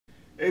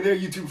Hey there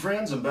YouTube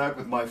friends, I'm back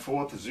with my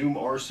fourth Zoom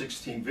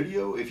R16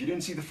 video. If you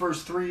didn't see the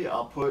first three,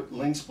 I'll put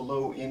links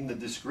below in the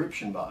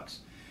description box.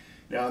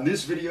 Now in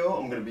this video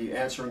I'm going to be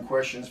answering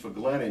questions for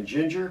Glenn and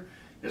Ginger.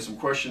 There's some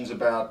questions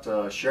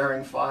about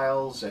sharing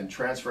files and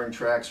transferring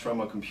tracks from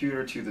a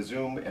computer to the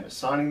Zoom and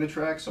assigning the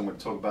tracks, so I'm going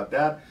to talk about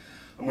that.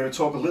 I'm going to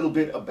talk a little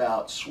bit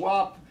about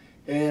swap,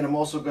 and I'm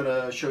also going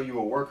to show you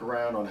a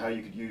workaround on how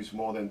you could use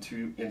more than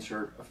 2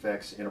 insert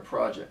effects in a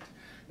project.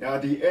 Now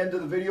at the end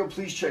of the video,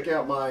 please check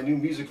out my new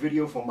music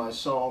video for my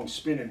song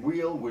Spin and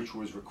Wheel, which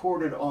was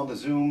recorded on the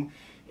Zoom,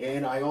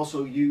 and I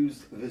also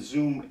used the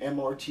Zoom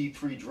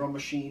MRT3 drum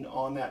machine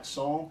on that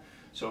song.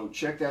 So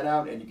check that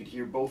out and you can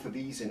hear both of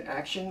these in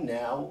action.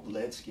 Now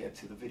let's get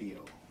to the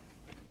video.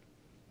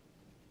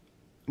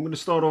 I'm going to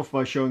start off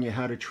by showing you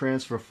how to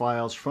transfer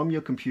files from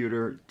your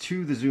computer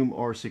to the Zoom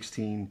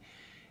R16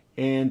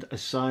 and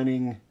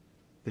assigning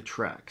the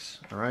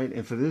tracks. Alright,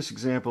 and for this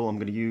example I'm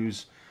going to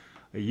use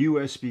a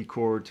USB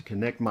cord to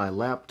connect my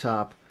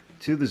laptop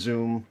to the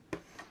Zoom.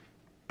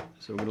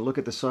 So I'm going to look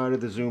at the side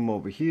of the Zoom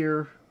over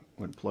here.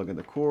 I'm going to plug in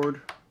the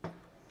cord,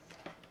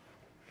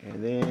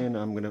 and then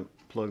I'm going to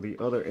plug the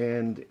other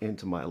end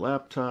into my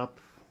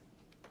laptop,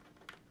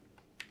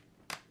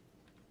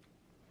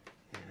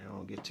 and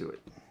I'll get to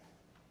it.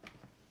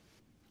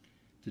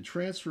 To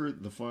transfer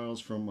the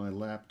files from my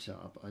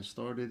laptop, I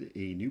started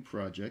a new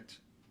project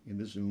in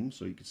the Zoom.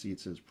 So you can see it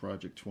says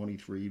Project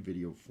 23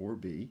 Video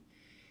 4B.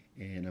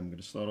 And I'm going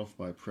to start off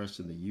by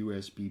pressing the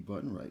USB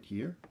button right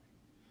here.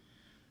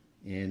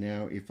 And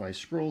now if I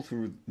scroll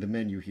through the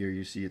menu here,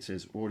 you see it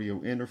says audio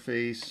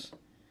interface,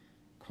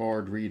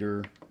 card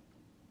reader,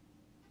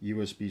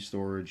 USB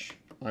storage.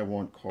 I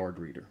want card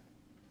reader.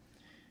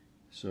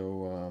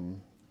 So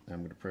I'm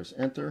going to press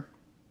enter.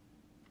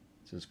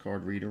 It says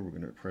card reader. We're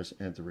going to press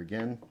enter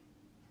again.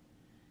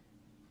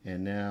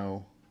 And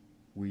now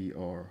we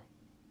are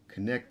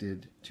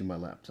connected to my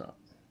laptop.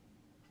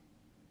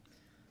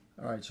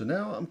 Alright, so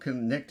now I'm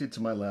connected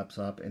to my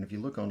laptop, and if you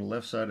look on the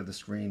left side of the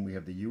screen, we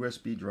have the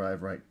USB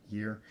drive right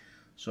here.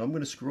 So I'm going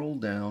to scroll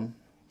down.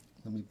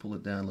 Let me pull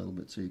it down a little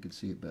bit so you can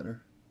see it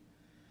better.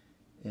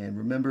 And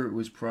remember, it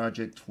was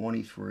Project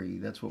 23.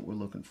 That's what we're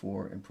looking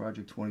for, and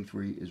Project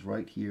 23 is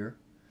right here.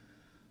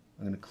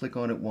 I'm going to click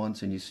on it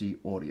once and you see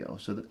audio.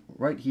 So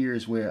right here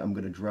is where I'm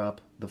going to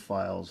drop the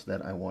files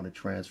that I want to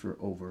transfer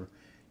over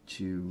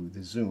to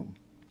the Zoom.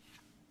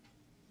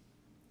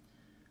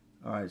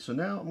 Alright, so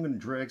now I'm going to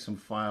drag some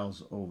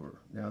files over.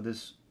 Now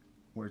this,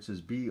 where it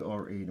says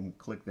BR8, I'm going to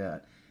click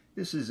that.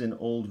 This is an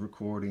old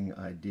recording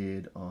I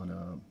did on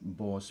a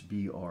Boss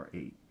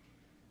BR8.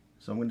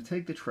 So I'm going to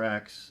take the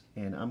tracks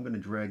and I'm going to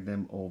drag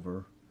them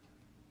over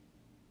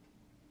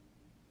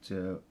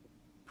to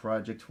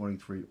Project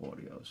 23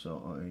 audio.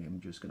 So I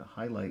am just going to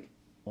highlight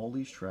all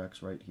these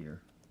tracks right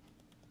here.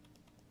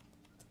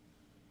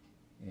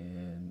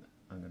 And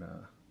I'm going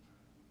to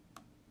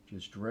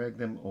just drag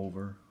them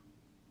over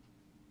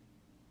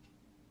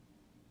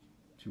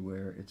to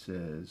where it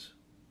says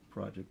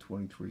Project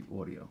 23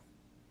 audio.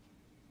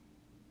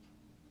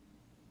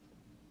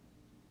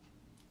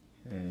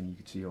 And you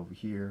can see over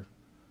here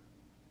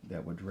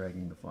that we're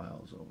dragging the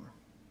files over.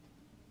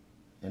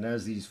 And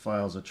as these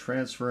files are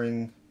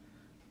transferring,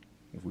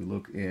 if we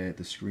look at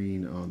the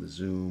screen on the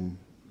Zoom,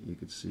 you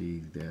can see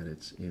that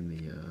it's in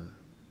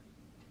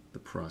the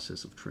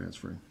process of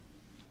transferring.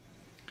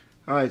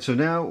 Alright, so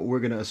now we're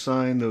going to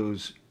assign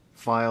those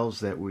files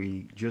that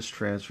we just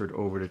transferred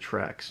over to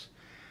tracks.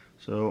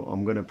 So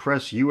I'm going to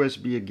press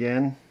USB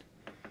again,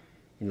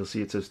 and you'll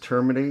see it says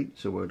terminate,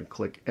 so we're going to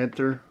click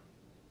enter.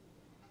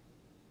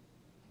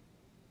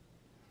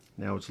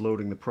 Now it's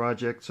loading the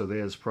project, so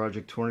there's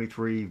Project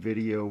 23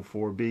 Video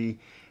 4B,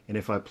 and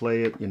if I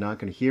play it, you're not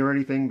going to hear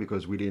anything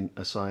because we didn't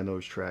assign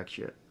those tracks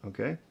yet,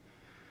 okay?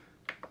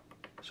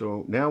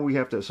 So now we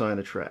have to assign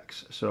the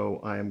tracks.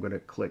 So I am going to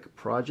click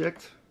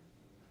Project,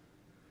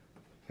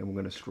 and we're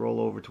going to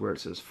scroll over to where it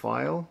says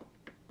File.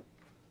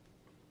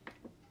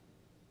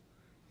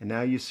 And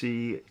now you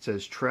see it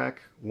says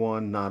track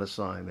 1 not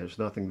assigned. There's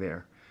nothing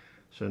there.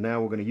 So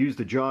now we're going to use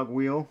the jog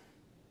wheel,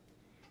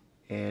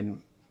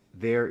 and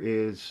there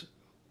is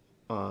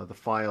the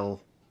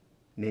file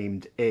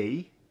named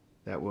A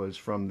that was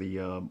from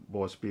the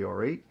Boss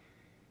BR8.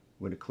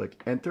 We're going to click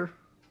enter,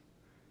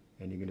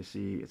 and you're going to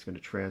see it's going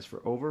to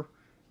transfer over.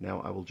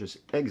 Now I will just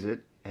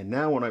exit, and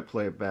now when I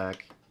play it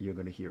back, you're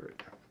going to hear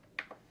it.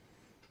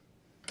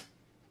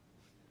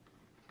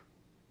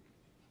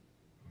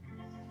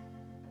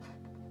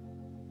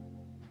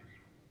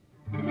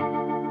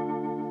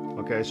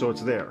 Okay, so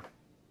it's there.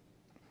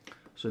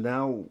 So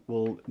now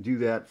we'll do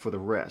that for the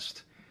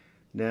rest.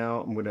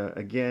 Now I'm going to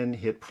again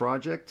hit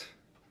Project.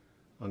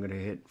 I'm going to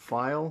hit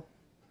File.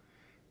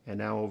 And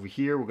now over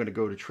here we're going to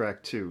go to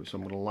track 2. So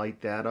I'm going to light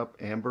that up,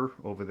 amber,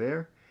 over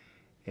there.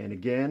 And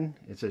again,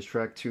 it says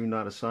track 2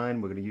 not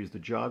assigned. We're going to use the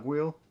jog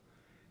wheel.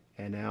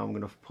 And now I'm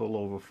going to pull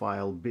over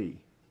file B.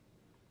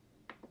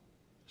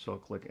 So I'll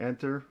click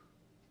Enter.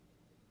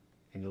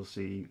 And you'll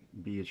see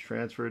B is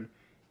transferred.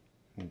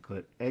 And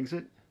click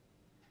Exit.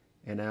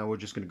 And now we're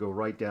just going to go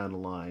right down the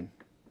line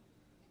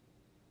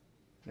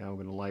Now I'm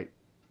going to light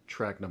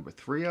track number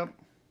 3 up.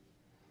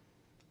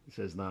 It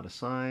says not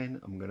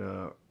assigned. I'm going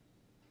to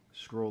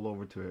scroll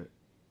over to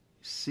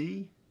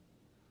C,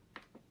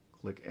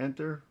 click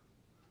enter.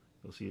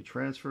 You'll see it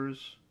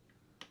transfers.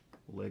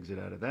 We'll exit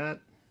out of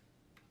that.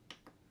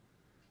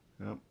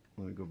 Yep,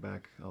 let me go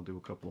back. I'll do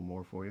a couple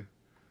more for you.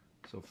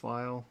 So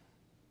file.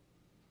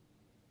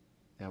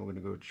 Now we're going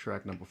to go to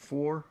track number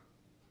 4.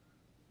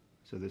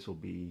 So this will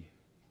be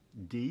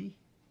D.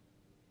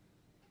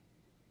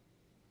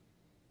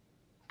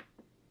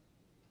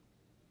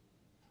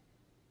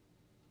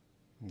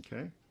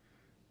 Okay.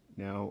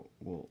 Now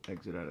we'll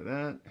exit out of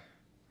that.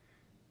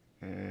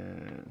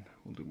 And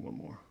we'll do one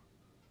more.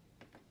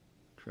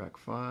 Track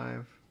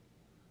 5.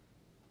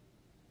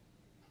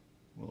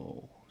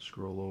 We'll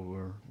scroll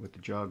over with the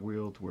jog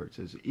wheel to where it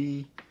says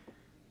E,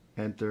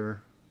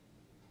 enter,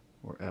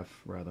 or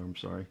F rather, I'm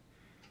sorry.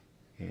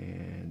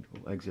 And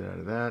we'll exit out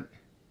of that.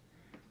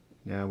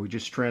 Now we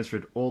just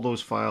transferred all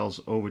those files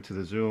over to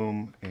the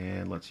Zoom,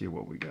 and let's see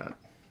what we got.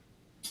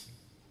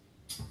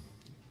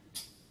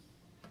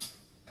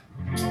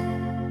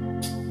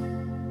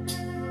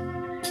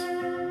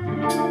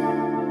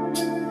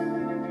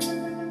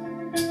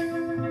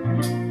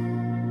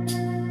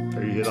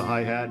 There you hear the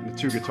hi-hat and the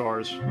 2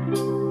 guitars.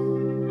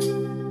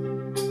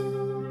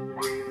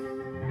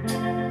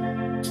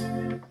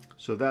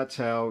 So that's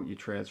how you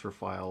transfer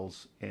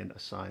files and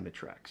assign the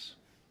tracks.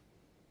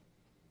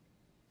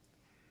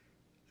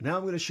 Now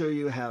I'm going to show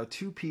you how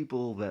 2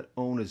 people that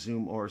own a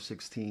Zoom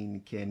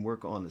R16 can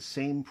work on the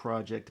same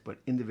project but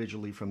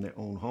individually from their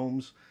own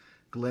homes.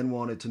 Glenn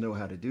wanted to know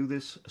how to do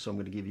this, so I'm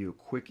going to give you a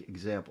quick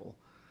example.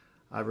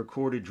 I've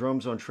recorded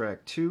drums on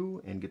track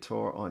 2 and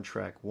guitar on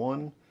track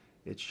 1.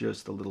 It's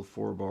just a little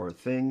 4-bar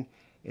thing.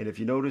 And if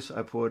you notice,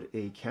 I put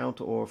a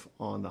count off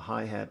on the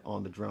hi-hat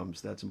on the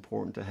drums. That's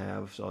important to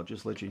have, so I'll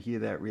just let you hear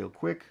that real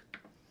quick.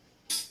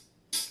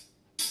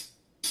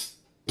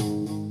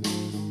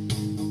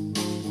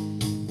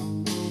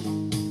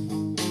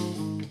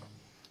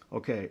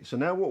 Okay, so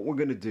now what we're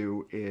going to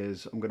do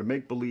is I'm going to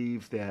make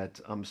believe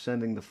that I'm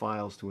sending the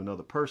files to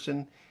another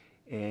person,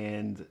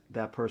 and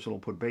that person will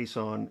put bass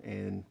on,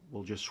 and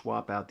we'll just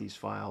swap out these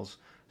files.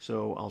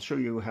 So I'll show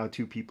you how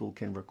 2 people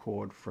can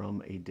record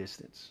from a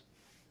distance.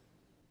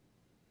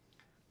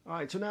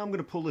 Alright, so now I'm going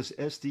to pull this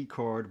SD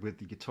card with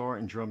the guitar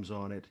and drums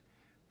on it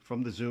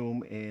from the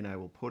Zoom, and I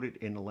will put it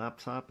in the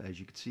laptop. As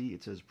you can see,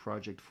 it says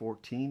Project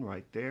 14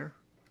 right there.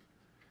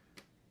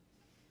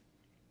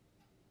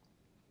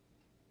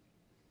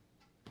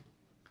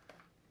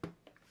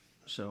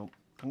 So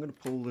I'm going to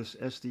pull this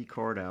SD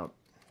card out.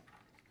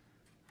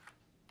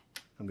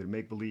 I'm going to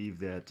make believe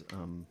that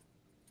I'm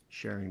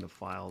sharing the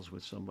files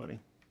with somebody.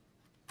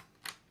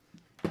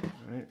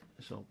 Alright,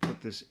 so I'll put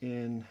this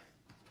in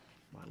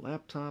my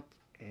laptop,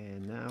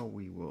 and now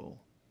we will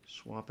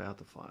swap out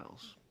the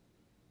files.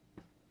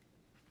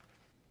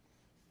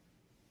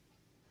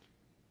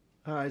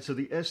 Alright, so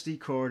the SD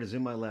card is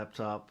in my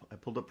laptop. I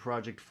pulled up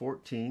Project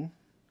 14.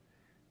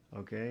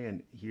 Okay,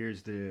 and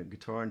here's the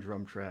guitar and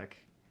drum track.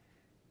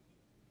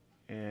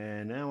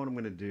 And now what I'm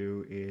going to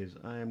do is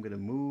I am going to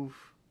move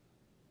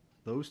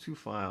those 2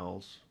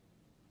 files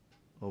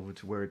over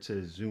to where it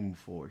says Zoom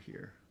for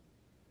here.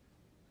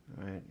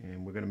 Alright,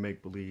 and we're going to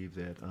make believe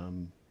that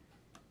I'm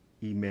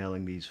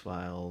emailing these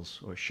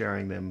files or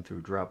sharing them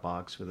through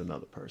Dropbox with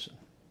another person.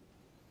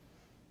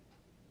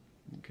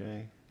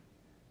 Okay,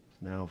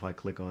 so now if I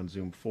click on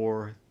Zoom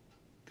 4,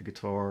 the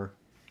guitar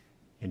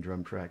and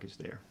drum track is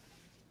there.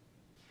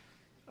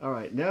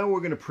 Alright, now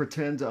we're going to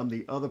pretend I'm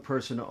the other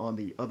person on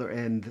the other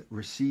end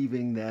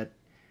receiving that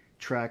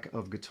track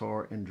of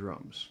guitar and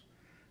drums.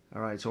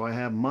 Alright, so I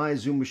have my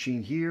Zoom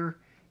machine here,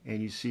 and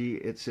you see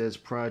it says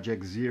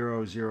Project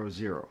 000.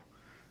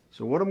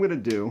 So what I'm going to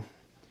do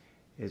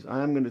is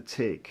I'm going to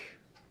take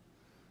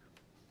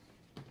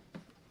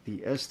the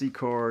SD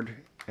card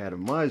out of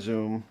my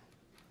Zoom,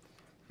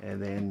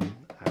 and then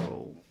I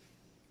will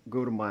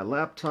go to my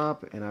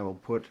laptop and I will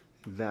put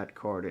that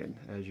card in.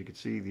 As you can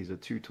see, these are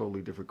 2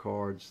 totally different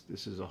cards.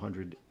 This is a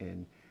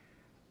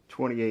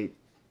 128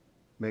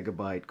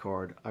 megabyte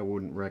card. I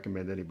wouldn't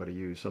recommend anybody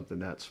use something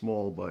that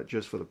small, but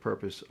just for the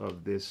purpose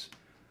of this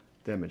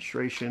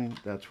demonstration,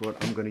 that's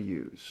what I'm going to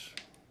use.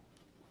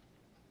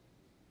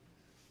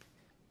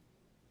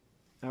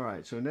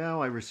 Alright, so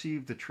now I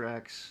received the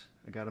tracks.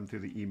 I got them through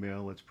the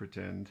email, let's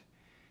pretend.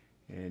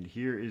 And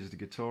here is the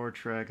guitar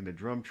track and the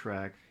drum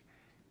track.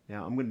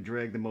 Now I'm going to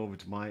drag them over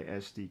to my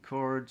SD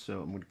card,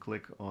 so I'm going to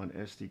click on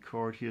SD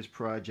card. Here's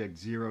Project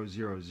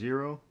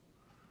 000.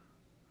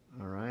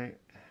 Alright.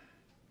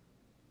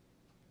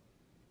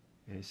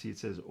 And you see it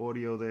says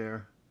audio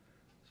there.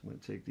 So I'm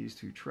going to take these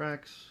 2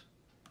 tracks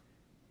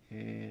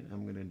and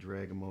I'm going to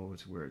drag them over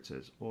to where it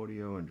says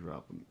audio and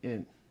drop them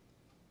in.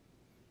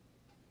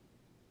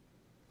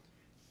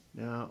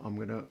 Now I'm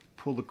going to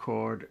pull the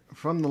card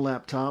from the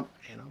laptop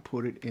and I'll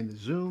put it in the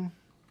Zoom.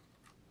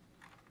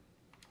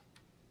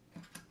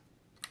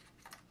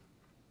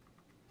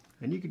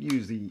 And you could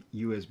use the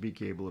USB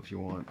cable if you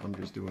want. I'm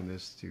just doing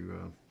this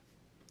to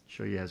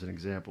show you as an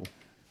example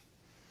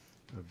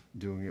of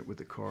doing it with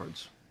the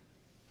cards.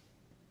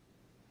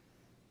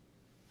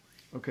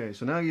 Okay,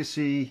 so now you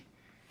see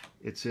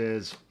it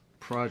says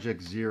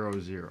Project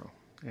 00,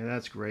 and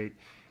that's great.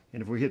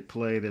 And if we hit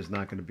play, there's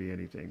not going to be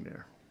anything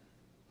there.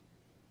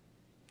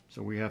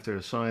 So we have to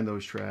assign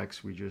those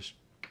tracks. We just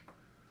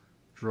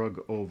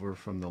drug over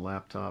from the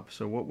laptop.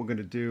 So what we're going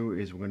to do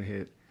is we're going to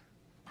hit,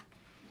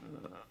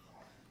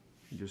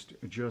 just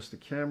adjust the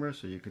camera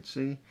so you can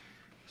see.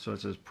 So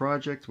it says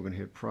project. We're going to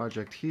hit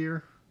project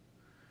here.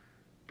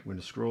 We're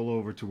going to scroll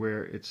over to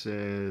where it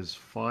says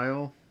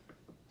file.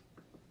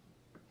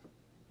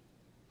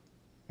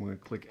 We're going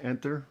to click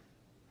enter.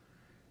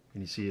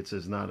 And you see it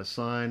says not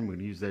assigned. We're going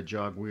to use that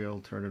jog wheel,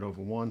 turn it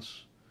over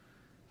once.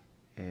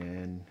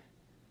 And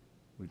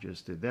we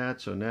just did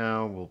that. So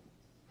now we'll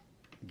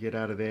get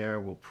out of there.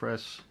 We'll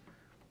press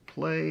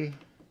play.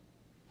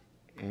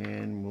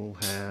 And we'll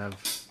have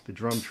the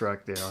drum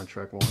track there on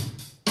track 1.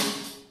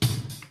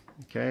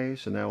 Okay,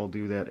 so now we'll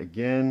do that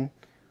again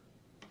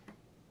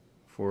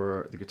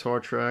for the guitar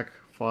track.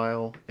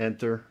 File,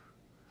 enter.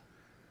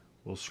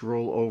 We'll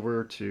scroll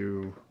over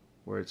to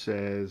where it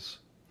says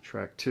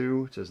track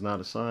 2. It says not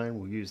assigned.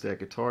 We'll use that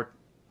guitar,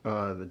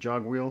 the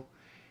jog wheel,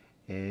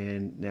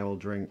 and now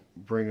we'll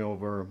bring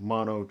over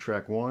mono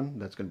track 1.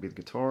 That's going to be the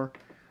guitar.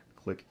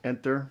 Click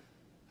enter.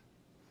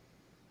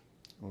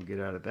 We'll get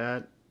out of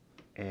that,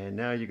 and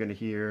now you're going to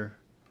hear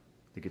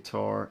the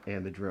guitar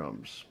and the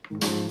drums.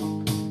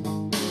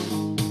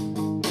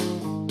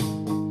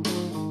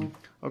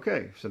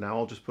 Okay, so now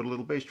I'll just put a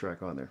little bass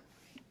track on there.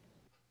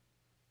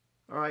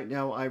 Alright,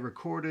 now I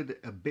recorded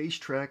a bass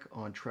track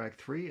on track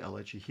 3. I'll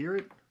let you hear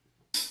it.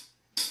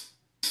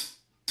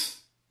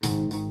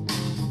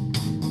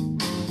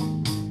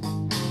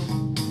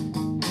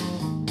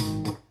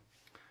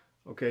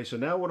 Okay, so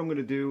now what I'm going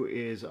to do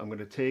is I'm going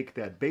to take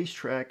that bass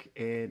track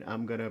and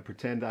I'm going to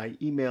pretend I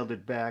emailed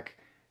it back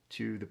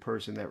to the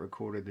person that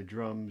recorded the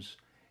drums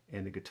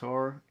and the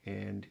guitar,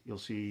 and you'll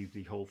see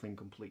the whole thing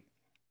complete.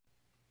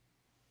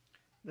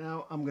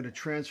 Now I'm going to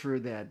transfer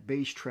that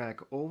bass track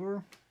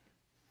over.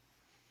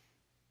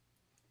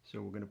 So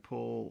we're going to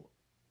pull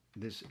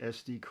this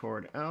SD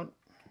card out.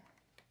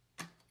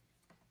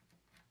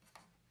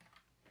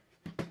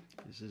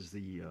 This is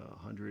the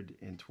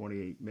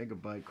 128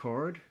 megabyte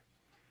card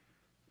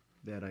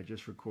that I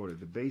just recorded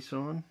the bass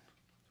on.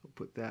 We'll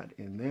put that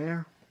in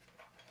there.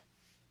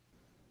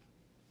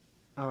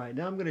 Alright,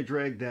 now I'm going to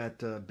drag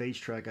that bass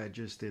track I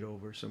just did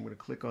over. So I'm going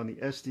to click on the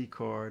SD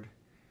card,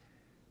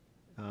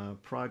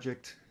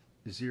 Project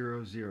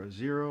 000.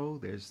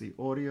 There's the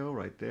audio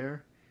right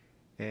there.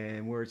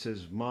 And where it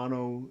says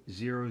mono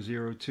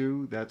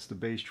 002, that's the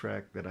bass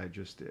track that I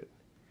just did.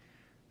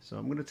 So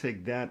I'm going to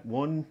take that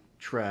one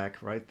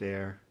track right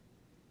there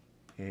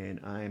and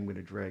I am going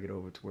to drag it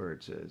over to where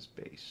it says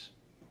bass.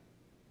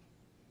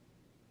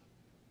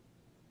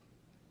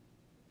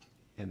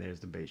 And there's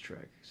the bass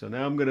track. So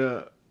now I'm going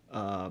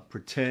to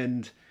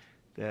pretend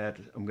that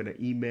I'm going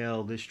to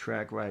email this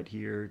track right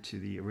here to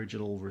the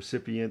original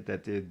recipient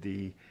that did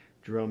the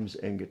drums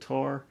and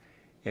guitar.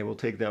 And we'll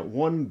take that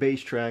one bass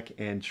track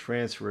and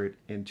transfer it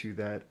into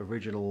that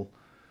original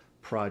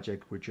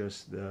project with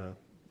just the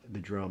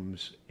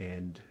drums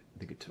and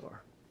the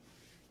guitar.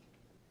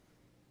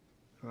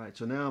 Alright,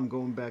 so now I'm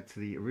going back to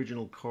the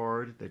original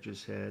card that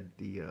just had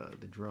the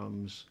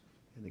drums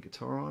and the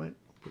guitar on it.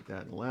 Put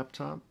that in the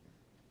laptop.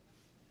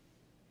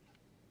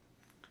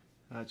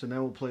 Alright, so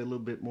now we'll play a little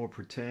bit more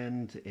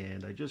pretend,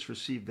 and I just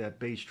received that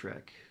bass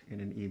track in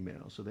an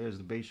email. So there's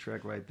the bass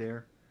track right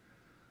there.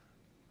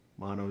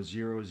 Mono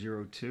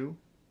 002.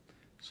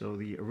 So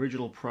the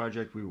original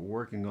project we were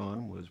working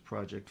on was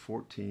Project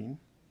 14.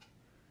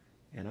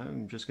 And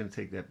I'm just going to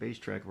take that bass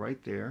track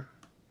right there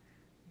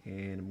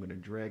and I'm going to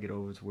drag it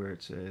over to where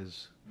it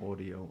says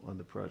audio on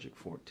the Project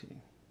 14.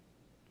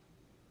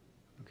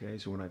 Okay,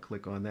 so when I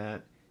click on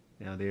that,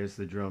 now there's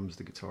the drums,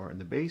 the guitar,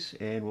 and the bass,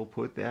 and we'll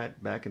put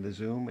that back in the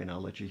Zoom and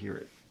I'll let you hear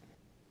it.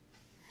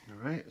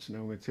 Alright, so now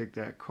I'm going to take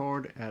that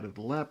card out of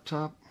the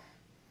laptop.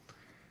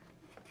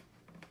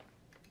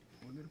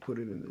 I'm going to put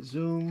it in the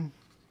Zoom.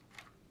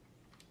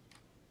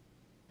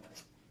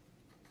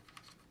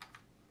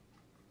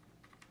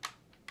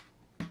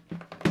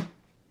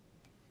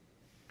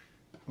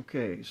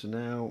 Okay, so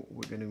now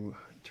we're going to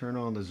turn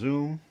on the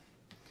Zoom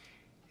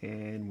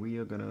and we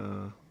are going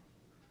to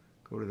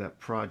go to that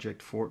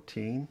Project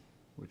 14,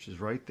 which is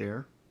right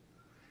there.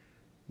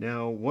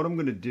 Now what I'm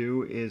going to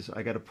do is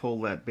I got to pull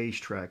that bass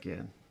track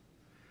in.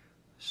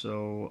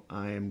 So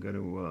I am going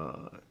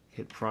to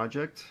hit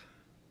Project.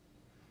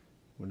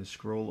 I'm going to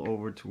scroll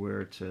over to where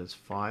it says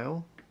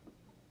File.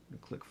 I'm going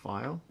to click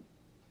File.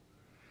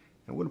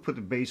 I'm going to put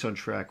the bass on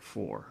track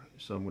 4.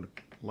 So I'm going to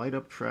light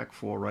up track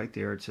 4 right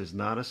there. It says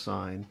not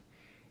assigned.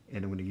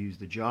 And I'm going to use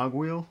the jog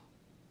wheel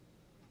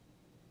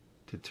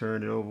to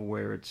turn it over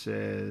where it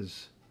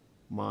says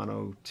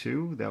mono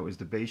 2. That was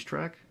the bass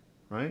track,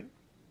 right?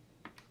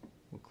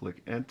 We'll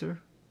click enter.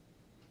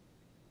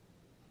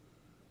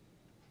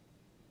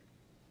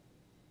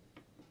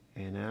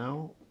 And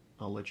now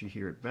I'll let you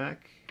hear it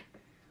back.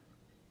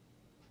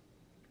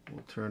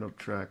 We'll turn up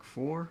track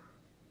 4.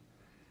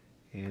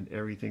 and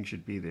everything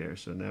should be there.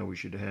 So now we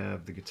should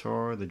have the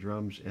guitar, the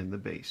drums, and the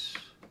bass.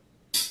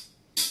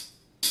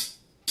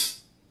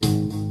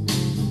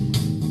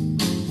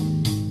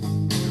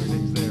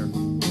 Everything's there.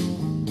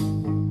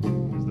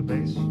 There's the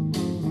bass.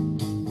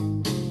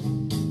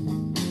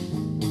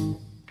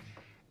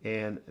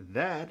 And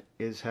that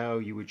is how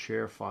you would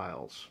share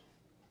files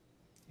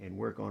and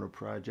work on a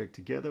project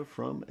together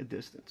from a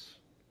distance.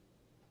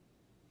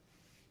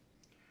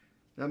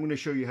 Now I'm going to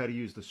show you how to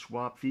use the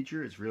swap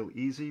feature. It's real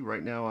easy.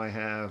 Right now I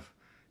have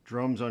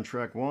drums on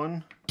track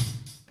 1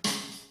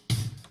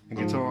 and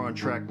guitar on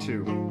track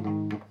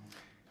 2.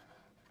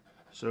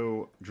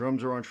 So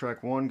drums are on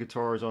track 1,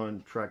 guitar is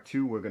on track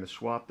 2. We're going to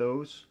swap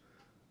those.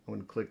 I'm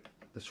going to click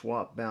the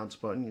swap bounce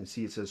button. You can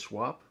see it says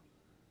swap.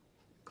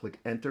 Click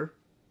enter.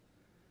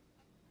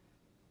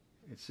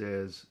 It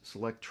says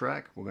select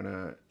track. We're going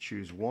to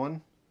choose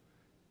 1.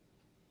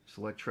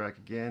 Select track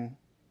again,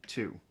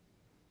 2.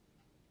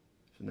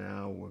 So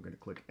now we're going to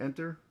click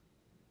enter.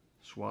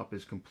 Swap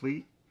is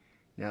complete.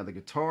 Now the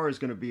guitar is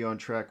going to be on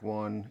track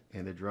 1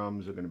 and the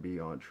drums are going to be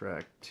on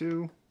track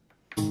 2.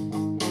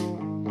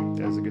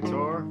 There's the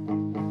guitar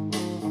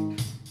and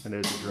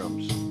there's the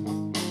drums.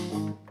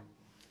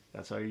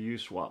 That's how you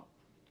use swap.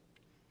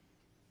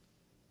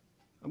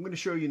 I'm going to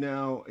show you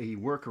now a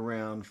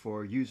workaround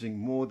for using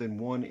more than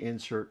one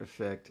insert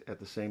effect at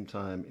the same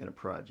time in a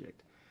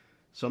project.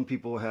 Some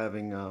people are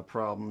having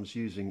problems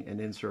using an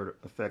insert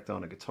effect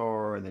on a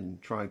guitar and then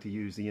trying to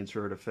use the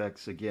insert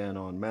effects again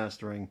on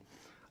mastering.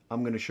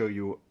 I'm going to show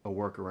you a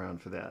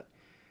workaround for that.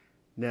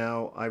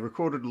 Now, I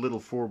recorded a little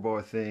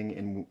 4-bar thing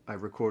and I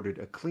recorded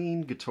a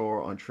clean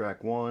guitar on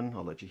track 1.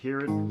 I'll let you hear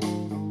it.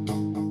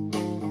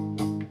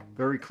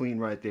 Very clean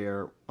right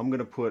there. I'm going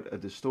to put a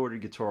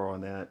distorted guitar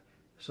on that.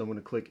 So I'm going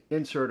to click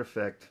Insert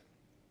Effect.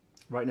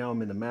 Right now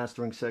I'm in the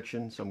mastering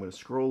section, so I'm going to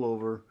scroll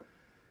over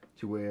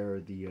to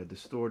where the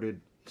distorted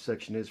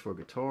section is for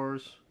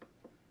guitars.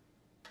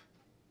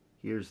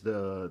 Here's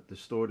the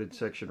distorted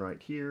section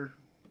right here,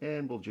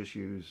 and we'll just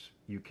use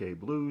UK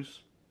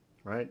Blues,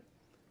 right?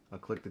 I'll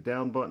click the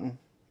down button.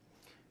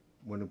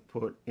 I'm going to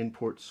put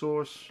Import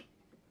Source,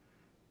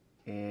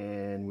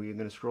 and we're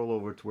going to scroll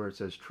over to where it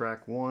says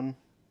Track 1.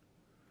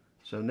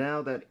 So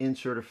now that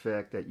insert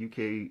effect, that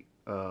UK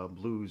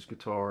Blues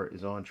guitar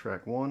is on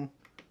track 1.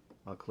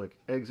 I'll click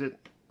exit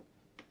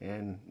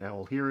and now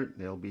we'll hear it.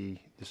 There'll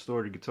be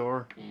distorted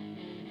guitar.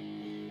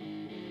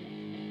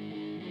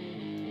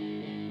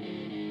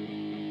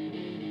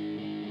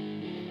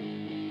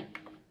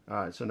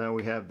 Alright, so now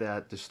we have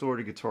that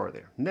distorted guitar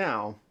there.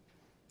 Now,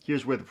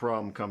 here's where the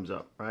problem comes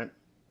up, right?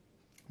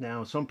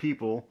 Now, some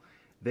people,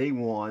 they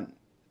want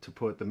to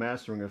put the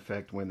mastering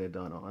effect when they're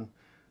done on.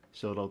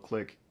 So they'll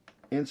click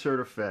Insert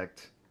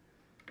Effect.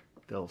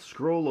 They'll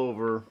scroll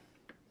over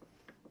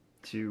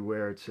to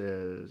where it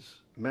says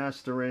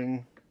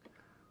Mastering.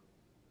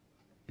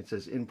 It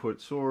says Input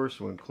Source.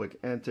 We're going to click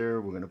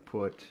Enter. We're going to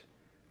put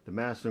the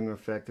mastering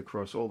effect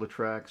across all the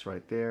tracks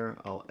right there.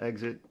 I'll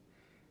exit.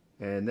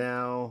 And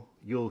now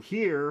you'll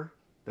hear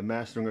the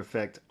mastering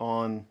effect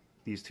on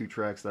these 2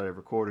 tracks that I've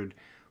recorded,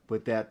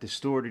 but that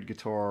distorted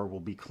guitar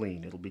will be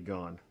clean. It'll be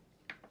gone.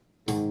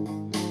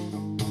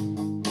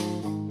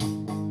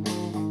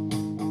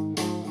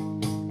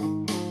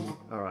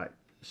 Alright,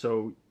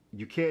 so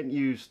you can't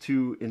use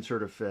 2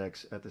 insert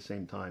effects at the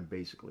same time,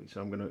 basically.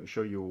 So I'm going to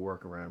show you a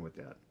workaround with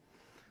that.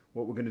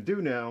 What we're going to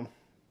do now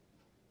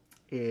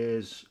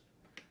is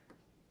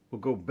we'll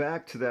go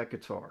back to that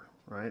guitar,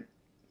 right?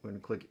 We're going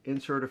to click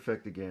Insert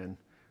Effect again.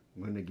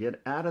 We're going to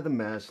get out of the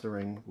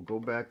mastering. We'll go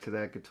back to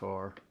that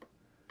guitar.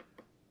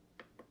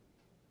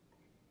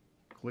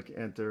 Click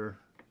Enter.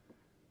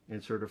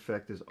 Insert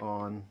Effect is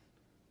on.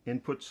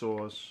 Input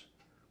Source.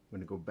 I'm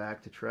going to go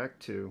back to track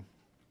 2.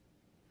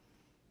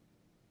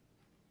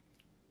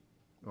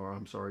 Or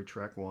I'm sorry,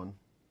 track 1.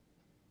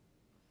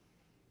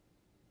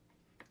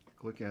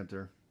 Click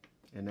Enter.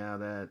 And now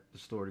that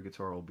distorted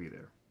guitar will be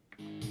there.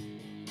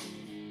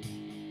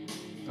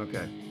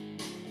 Okay.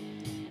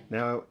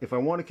 Now, if I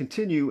want to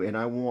continue and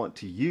I want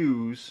to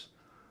use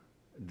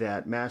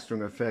that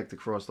mastering effect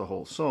across the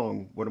whole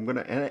song, what I'm going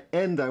to,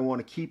 and I want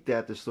to keep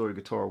that distorted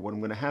guitar, what I'm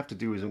going to have to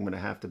do is I'm going to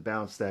have to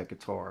bounce that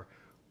guitar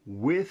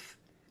with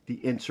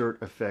the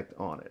insert effect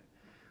on it.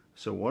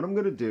 So what I'm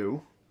going to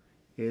do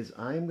is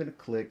I'm going to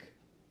click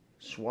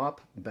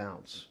Swap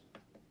Bounce,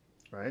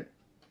 right? It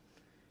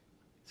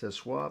says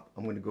swap.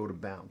 I'm going to go to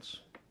bounce.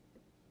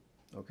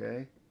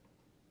 Okay.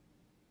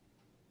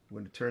 I'm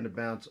going to turn the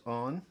bounce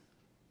on.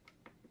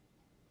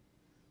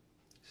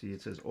 See,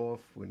 it says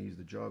off. We're going to use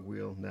the jog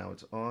wheel. Now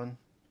it's on.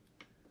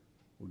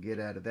 We'll get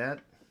out of that.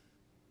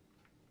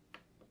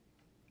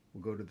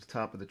 We'll go to the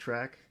top of the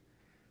track.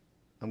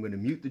 I'm going to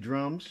mute the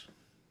drums.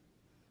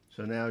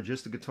 So now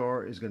just the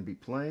guitar is going to be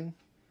playing.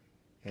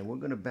 And we're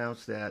going to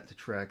bounce that to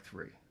track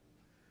 3.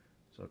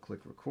 So I'll click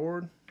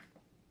record,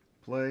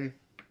 play,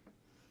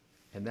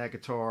 and that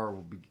guitar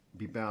will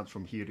be bounced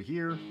from here to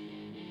here.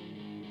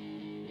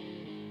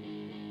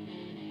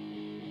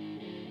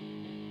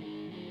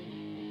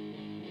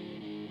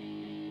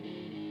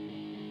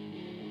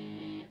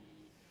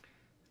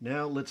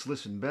 Now let's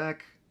listen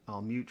back.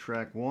 I'll mute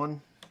track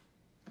 1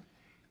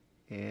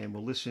 and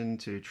we'll listen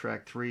to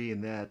track 3,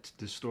 and that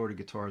distorted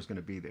guitar is going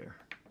to be there.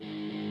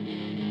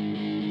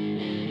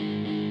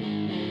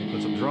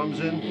 Put some drums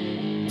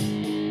in.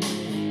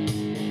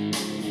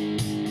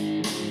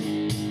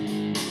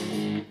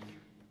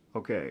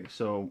 Okay,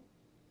 so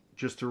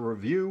just to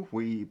review,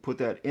 we put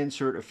that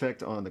insert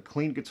effect on the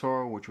clean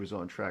guitar, which was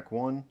on track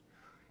 1,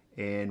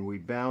 and we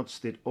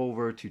bounced it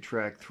over to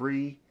track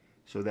 3,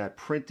 so that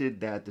printed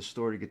that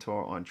distorted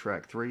guitar on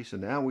track 3. So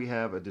now we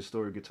have a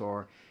distorted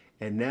guitar,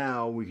 and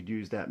now we could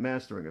use that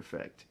mastering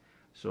effect.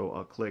 So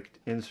I'll click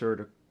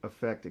insert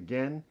effect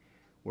again.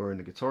 We're in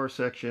the guitar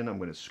section. I'm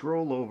going to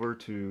scroll over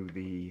to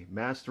the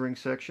mastering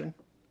section.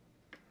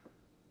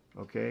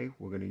 Okay,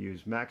 we're going to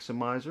use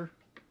maximizer,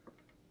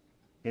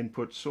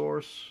 input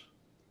source.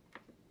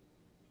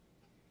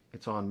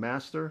 It's on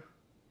master.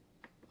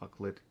 I'll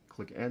click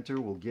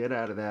enter. We'll get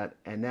out of that,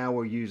 and now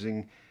we're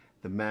using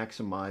the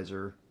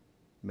maximizer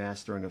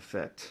mastering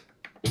effect.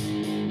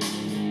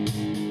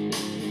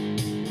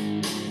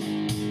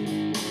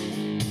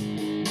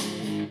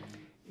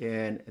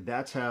 And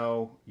that's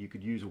how you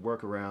could use a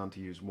workaround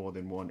to use more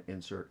than one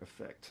insert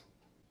effect.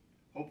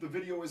 Hope the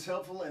video was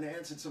helpful and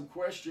answered some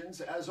questions.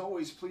 As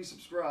always, please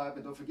subscribe,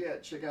 and don't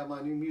forget, check out my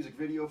new music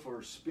video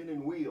for Spin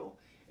and Wheel.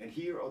 And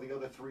here are the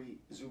other 3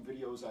 Zoom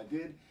videos I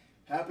did.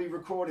 Happy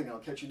recording. I'll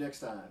catch you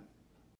next time.